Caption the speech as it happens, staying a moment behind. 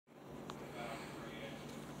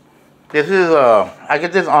This is I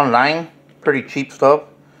get this online, pretty cheap stuff.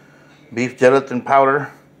 Beef gelatin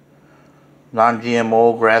powder,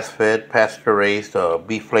 non-GMO, grass-fed, pasture-raised,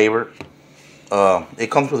 beef flavored.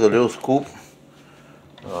 It comes with a little scoop.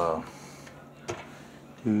 Look,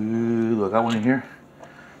 I got one in here.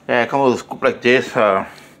 Yeah, it comes with a scoop like this.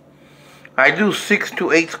 I do 6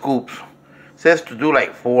 to 8 scoops. It says to do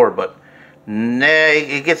like 4, but nah,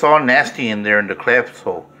 it gets all nasty in there in the cleft.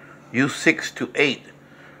 So use 6 to 8,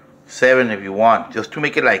 7 if you want, just to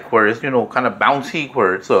make it like where it's, you know, kind of bouncy,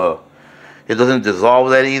 where it's it doesn't dissolve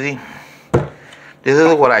that easy. This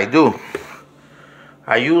is what I do.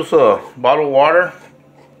 I use a bottle of water.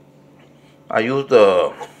 I use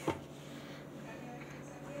the,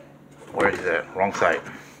 where is that? Wrong side.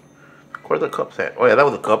 Where the cups at? Oh yeah, that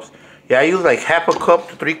was the cups. Yeah, I use like half a cup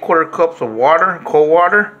to 3/4 cups of water, cold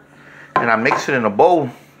water, and I mix it in a bowl.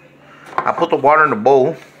 I put the water in the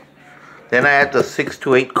bowl. Then I add the 6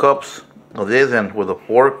 to 8 cups of this, and with a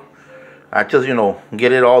fork, I just, you know,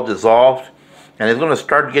 get it all dissolved. And it's gonna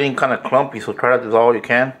start getting kind of clumpy, so try to dissolve all you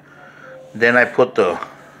can. Then I put the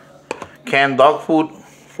canned dog food,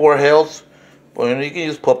 4 healths. Well, you know, you can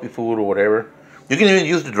use puppy food or whatever. You can even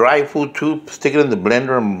use the dry food too. Stick it in the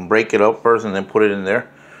blender and break it up first, and then put it in there.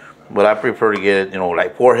 But I prefer to get it, you know,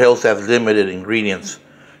 like 4 healths has limited ingredients.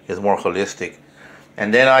 It's more holistic.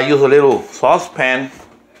 And then I use a little saucepan.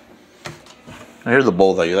 Here's the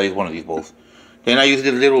bowls I use. I use one of these bowls. Then I use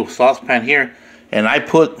this little saucepan here, and I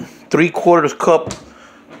put 3/4 cup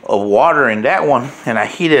of water in that one, and I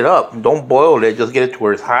heat it up. Don't boil it, just get it to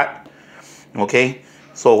where it's hot. Okay,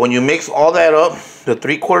 so when you mix all that up, the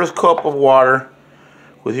 3/4 cup of water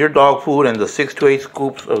with your dog food and the 6 to 8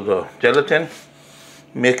 scoops of the gelatin,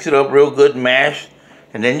 mix it up real good, mash,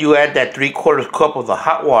 and then you add that 3/4 cup of the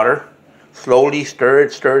hot water. Slowly stir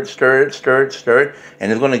it, stir it, stir it, stir it, stir it,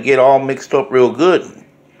 and it's gonna get all mixed up real good.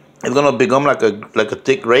 It's gonna become like a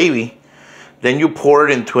thick gravy. Then you pour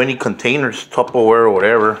it into any containers, Tupperware or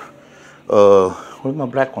whatever. Where's my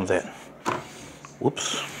black ones at?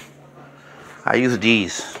 Whoops. I use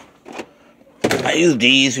these.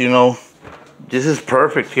 You know. This is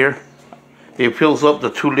perfect here. It fills up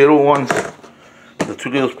the 2 little ones, the 2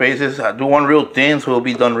 little spaces. I do one real thin, so it'll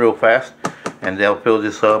be done real fast. And they'll fill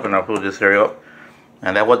this up, and I'll fill this area up.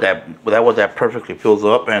 And that perfectly fills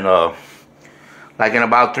up. And like in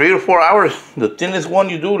about 3 to 4 hours, the thinnest one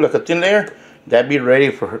you do, like a thin layer, that'd be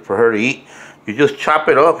ready for her to eat. You just chop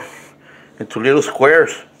it up into little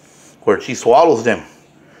squares where she swallows them.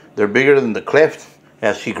 They're bigger than the cleft.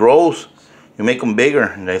 As she grows, you make them bigger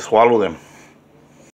and they swallow them.